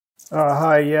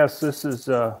Hi, yes, this is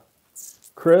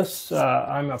Chris.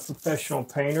 I'm a professional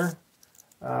painter.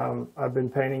 I've been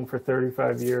painting for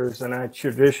 35 years, and I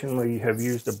traditionally have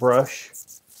used a brush.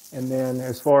 And then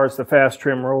as far as the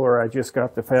FasTrim Roller, I just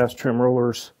got the FasTrim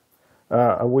Rollers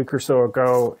a week or so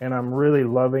ago, and I'm really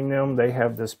loving them. They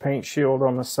have this paint shield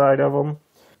on the side of them.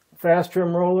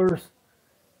 FasTrim Rollers,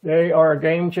 they are a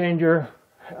game changer.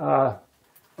 A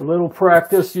little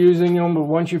practice using them, but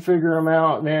once you figure them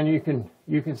out, man, you can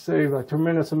save a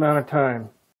tremendous amount of time.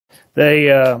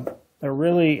 They're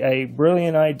really a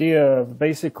brilliant idea.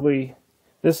 Basically,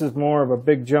 this is more of a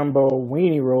big jumbo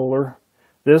weenie roller.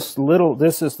 This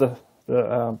is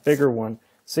the bigger one.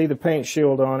 See the paint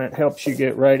shield on it helps you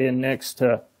get right in next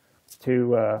to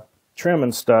trim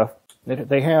and stuff.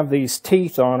 They have these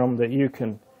teeth on them that you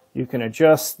can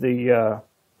adjust the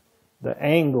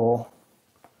angle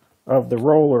of the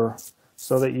roller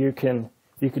so that you can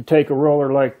take a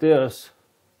roller like this,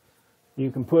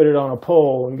 you can put it on a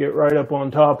pole and get right up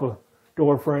on top of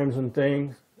door frames and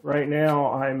things. Right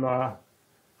now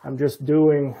I'm just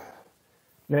doing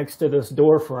next to this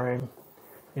door frame,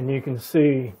 and you can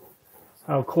see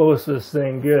how close this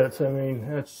thing gets. I mean,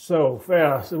 it's so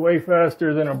fast, way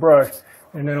faster than a brush.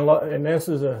 And then this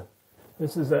is a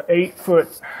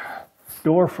 8-foot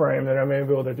door frame that I'm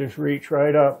able to just reach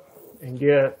right up and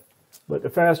get. But the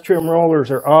FasTrim Rollers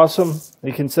are awesome.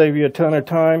 They can save you a ton of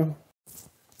time.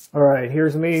 All right,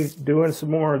 here's me doing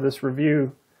some more of this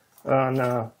review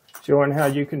on showing how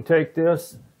you can take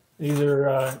this. These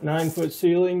are 9-foot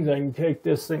ceilings. I can take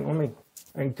this thing,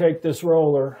 I can take this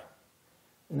roller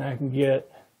and I can get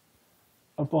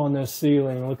up on this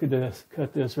ceiling. Look at this,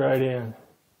 cut this right in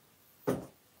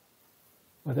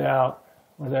without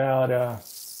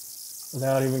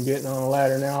even getting on a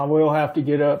ladder. Now I will have to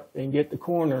get up and get the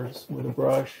corners with a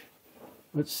brush,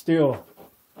 but still,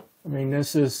 I mean,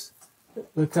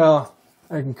 look how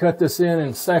I can cut this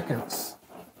in seconds.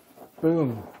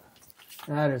 Boom.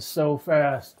 That is so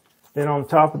fast. Then on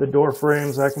top of the door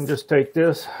frames, I can just take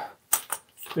this,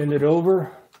 bend it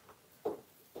over,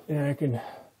 and I can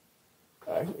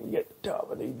get the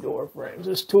top of these door frames.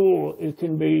 This tool, it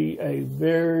can be a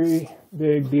very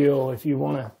big deal if you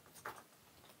want to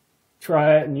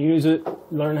try it and use it,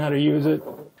 learn how to use it.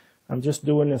 I'm just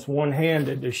doing this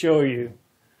one-handed to show you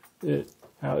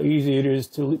how easy it is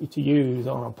to use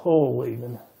on a pole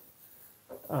even.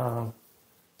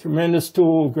 Tremendous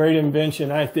tool, great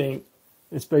invention, I think.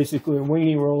 It's basically a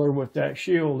weenie roller with that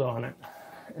shield on it.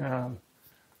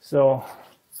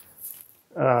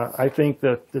 I think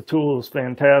that the tool is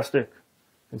fantastic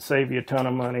and save you a ton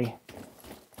of money.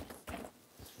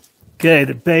 Okay,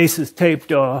 the base is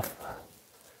taped off.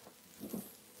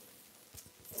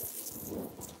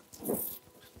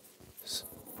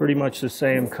 Pretty much the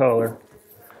same color.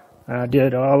 I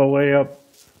did all the way up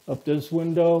this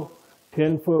window,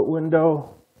 10-foot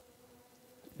window,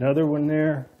 another one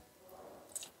there.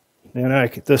 Then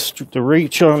the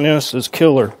reach on this is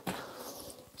killer.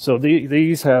 So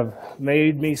these have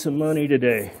made me some money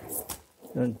today.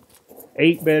 And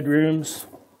 8 bedrooms.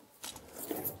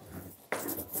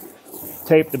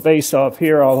 Tape the base off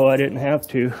here, although I didn't have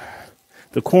to.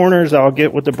 The corners I'll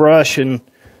get with the brush, and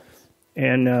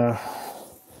in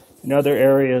other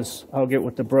areas I'll get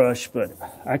with the brush, but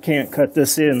I can't cut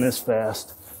this in this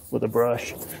fast with a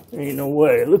brush. There ain't no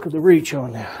way. Look at the reach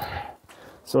on that.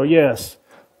 So yes,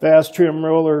 FasTrim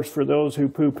Rollers, for those who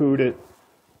poo-pooed it,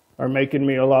 are making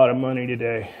me a lot of money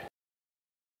today.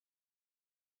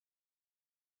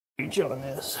 Reach on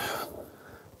this.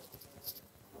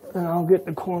 And I'll get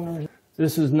the corners.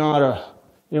 This is not a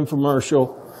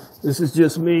infomercial. This is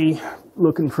just me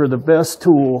looking for the best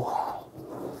tool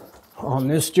on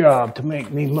this job to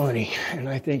make me money, and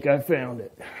I think I found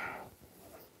it.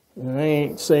 And I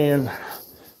ain't saying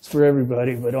it's for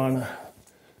everybody, but on a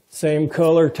same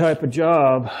color type of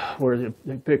job where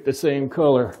they pick the same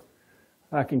color,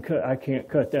 I can't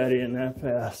cut that in that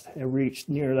fast and reach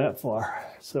near that far.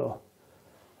 So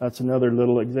that's another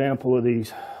little example of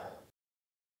these